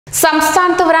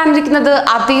സംസ്ഥാനത്ത് വരാനിരിക്കുന്നത്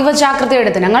അതീവ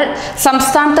ജാഗ്രതയുടെ ദിനങ്ങൾ.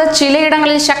 സംസ്ഥാനത്ത്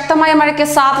ചിലയിടങ്ങളിൽ ശക്തമായ മഴയ്ക്ക്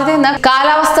സാധ്യതയെന്ന്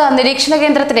കാലാവസ്ഥാ നിരീക്ഷണ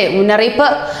കേന്ദ്രത്തിന്റെ മുന്നറിയിപ്പ്.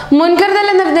 മുൻകരുതൽ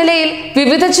എന്ന നിലയിൽ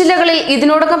വിവിധ ജില്ലകളിൽ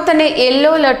ഇതിനോടകം തന്നെ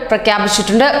യെല്ലോ അലർട്ട്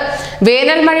പ്രഖ്യാപിച്ചിട്ടുണ്ട്.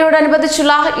 വേനൽ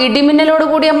മഴയോടനുബന്ധിച്ചുള്ള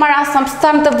ഇടിമിന്നലോടുകൂടിയ മഴ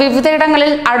സംസ്ഥാനത്ത്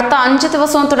വിവിധയിടങ്ങളിൽ അടുത്ത 5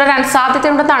 ദിവസവും തുടരാൻ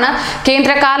സാധ്യതയുണ്ടെന്നാണ്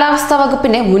കേന്ദ്ര കാലാവസ്ഥാ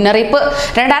വകുപ്പിന്റെ മുന്നറിയിപ്പ്.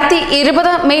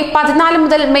 2020 മെയ് 14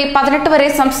 മുതൽ മെയ് 18 വരെ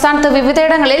സംസ്ഥാനത്ത്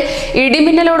വിവിധയിടങ്ങളിൽ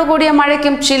ഇടിമിന്നലോടുകൂടിയ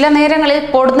മഴയ്ക്കും ചില നേരങ്ങളിൽ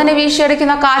പൊടുന്നനെ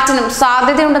വീശിയടിക്കുന്ന കാറ്റിനും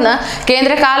സാധ്യതയുണ്ടെന്ന്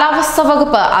കേന്ദ്ര കാലാവസ്ഥാ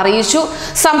വകുപ്പ് അറിയിച്ചു.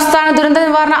 സംസ്ഥാന ദുരന്ത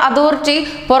നിവാരണ അതോറിറ്റി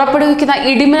പുറപ്പെടുവിക്കുന്ന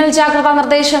ഇടിമിന്നൽ ജാഗ്രതാ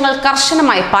നിർദ്ദേശങ്ങൾ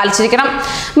കർശനമായി പാലിച്ചിരിക്കണം.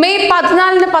 മെയ്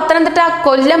 14 പത്തനംതിട്ട,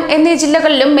 കൊല്ലം എന്നീ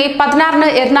ജില്ലകളിലും മെയ് 16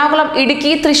 എറണാകുളം,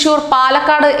 ഇടുക്കി, തൃശൂർ,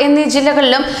 പാലക്കാട് എന്നീ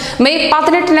ജില്ലകളിലും മെയ്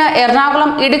 18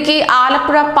 എറണാകുളം, ഇടുക്കി,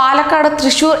 ആലപ്പുഴ, പാലക്കാട്,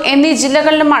 തൃശൂർ എന്നീ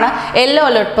ജില്ലകളിലുമാണ് യെല്ലോ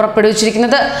അലർട്ട്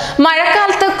പുറപ്പെടുവിച്ചിരിക്കുന്നത്.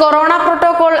 മഴക്കാലത്ത് കൊറോണ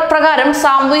പ്രോട്ടോകോൾ പ്രകാരം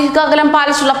സാമൂഹിക അകലം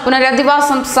പാലിച്ചുള്ള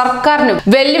പുനരധിവാസം സർക്കാരിനും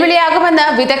വെല്ലുവിളിയാകുമെന്ന്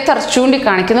വിദഗ്ധർ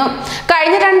ചൂണ്ടിക്കാണിക്കുന്നു.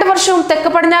 കഴിഞ്ഞ 2 വർഷവും തെക്ക്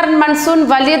പടിഞ്ഞാറൻ മൺസൂൺ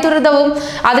വലിയ ദുരിതവും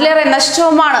അതിലേറെ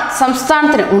നഷ്ടവുമാണ്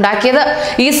സംസ്ഥാനത്തിന് ഉണ്ടാക്കിയത്.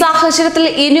 ഈ സാഹചര്യത്തിൽ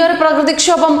ഇനിയൊരു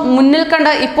പ്രകൃതിക്ഷോഭം മുന്നിൽ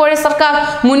കണ്ട് ഇപ്പോഴേ സർക്കാർ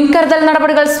മുൻകരുതൽ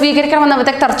നടപടികൾ സ്വീകരിക്കണമെന്ന്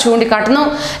വിദഗ്ധർ ചൂണ്ടിക്കാട്ടുന്നു.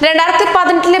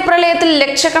 2018 പ്രളയത്തിൽ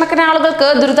ലക്ഷക്കണക്കിന് ആളുകൾക്ക്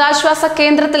ദുരിതാശ്വാസ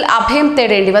കേന്ദ്രത്തിൽ അഭയം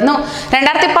തേടേണ്ടി വന്നു.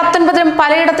 2019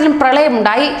 പലയിടത്തിലും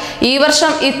പ്രളയമുണ്ടായി. ഈ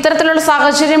വർഷം ഇത്തരത്തിലുള്ള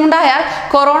സാഹചര്യമുണ്ടായാൽ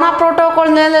കൊറോണ പ്രോട്ടോകോൾ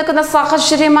നിലനിൽക്കുന്ന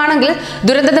സാഹചര്യമാണെങ്കിൽ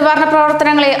ദുരന്ത നിവാരണ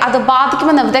പ്രവർത്തനങ്ങളെ അത്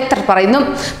ബാധിക്കുമെന്ന് വിദഗ്ധർ പറയുന്നു.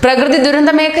 പ്രകൃതി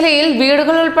ദുരന്ത മേഖലയിൽ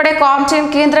വീടുകൾ ഉൾപ്പെടെ ക്വാറന്റൈൻ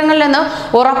കേന്ദ്രങ്ങളിൽ നിന്ന്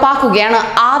ഉറപ്പാക്കുകയാണ്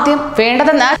ആദ്യം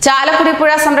വേണ്ടതെന്ന് ചാലക്കുടി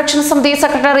പുഴ സംരക്ഷണ സമിതി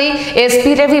സെക്രട്ടറി SP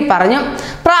രവി പറഞ്ഞു.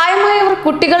 പ്രായമായവർ,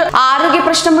 കുട്ടികൾ, ആരോഗ്യ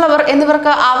പ്രശ്നമുള്ളവർ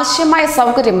എന്നിവർക്ക് ആവശ്യമായ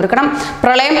സൗകര്യമൊരുക്കണം.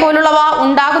 പ്രളയം പോലുള്ളവ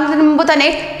ഉണ്ടാകുന്നതിന് മുമ്പ് തന്നെ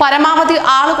പരമാവധി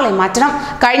ആളുകളെ മാറ്റണം.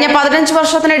 കഴിഞ്ഞ 15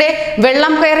 വർഷത്തിനിടെ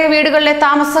വെള്ളം കയറിയ വീടുകളിലെ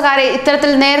താമസക്കാരെ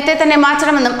ഇത്തരത്തിൽ നേരത്തെ തന്നെ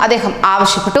മാറ്റണമെന്നും അദ്ദേഹം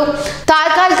ആവശ്യപ്പെട്ടു.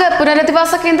 താൽക്കാലിക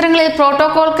പുനരധിവാസ കേന്ദ്രങ്ങളിൽ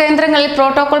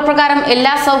പ്രോട്ടോകോൾ പ്രകാരം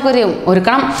എല്ലാ സൗകര്യവും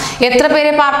ഒരുക്കണം. എത്ര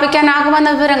പേരെ പാർപ്പിക്കാനാകുമെന്ന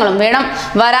വിവരങ്ങളും വേണം.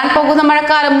 വരാൻ പോകുന്ന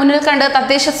മഴക്കാലം മുന്നിൽ കണ്ട്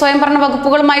തദ്ദേശ സ്വയംഭരണ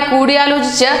വകുപ്പുകളുമായി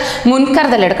കൂടിയാലോചിച്ച്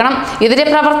മുൻകരുതലെടുക്കണം. ഇതിന്റെ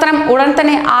പ്രവർത്തനം ഉടൻ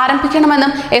തന്നെ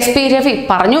ആരംഭിക്കണമെന്നും SP രവി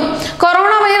പറഞ്ഞു.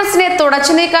 കൊറോണ വൈറസിനെ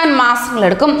തുടച്ചു നീക്കാൻ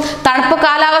മാസങ്ങളെടുക്കും. തണുപ്പ്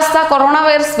കാലാവസ്ഥ കൊറോണ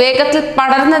വൈറസ് വേഗത്തിൽ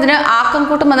പടരുന്നതിന് ആക്കം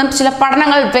കൂട്ടുമെന്നും ചില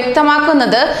പഠനങ്ങൾ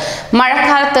വ്യക്തമാക്കുന്നത്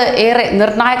മഴക്കാലത്ത് ഏറെ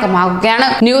നിർണായകമാകുകയാണ്.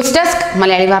 ന്യൂസ് ഡെസ്ക്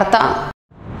മലയാളി വാർത്ത.